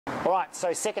Alright,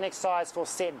 so second exercise for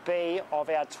set B of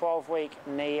our 12-week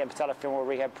knee and patellofemoral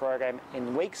rehab program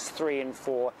in weeks 3 and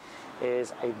 4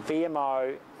 is a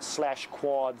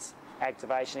VMO/quads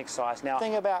activation exercise. Now,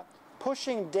 think about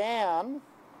pushing down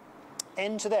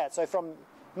into that. So from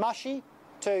mushy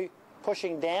to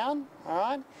pushing down,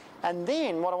 alright? And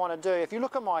then what I want to do, if you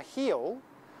look at my heel,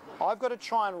 I've got to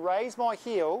try and raise my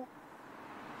heel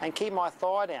and keep my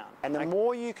thigh down. And the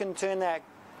more you can turn that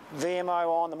VMO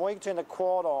on, the more you can turn the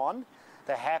quad on,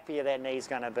 the happier that knee's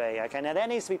going to be. Okay, now that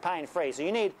needs to be pain-free. So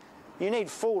you need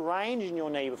full range in your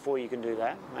knee before you can do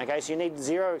that. Okay, so you need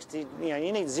 0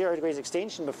 degrees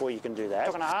extension before you can do that.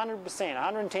 Talking 100%,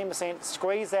 110%.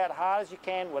 Squeeze that hard as you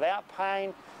can without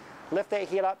pain. Lift that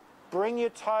heel up. Bring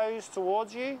your toes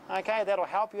towards you. Okay, that'll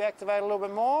help you activate a little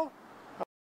bit more.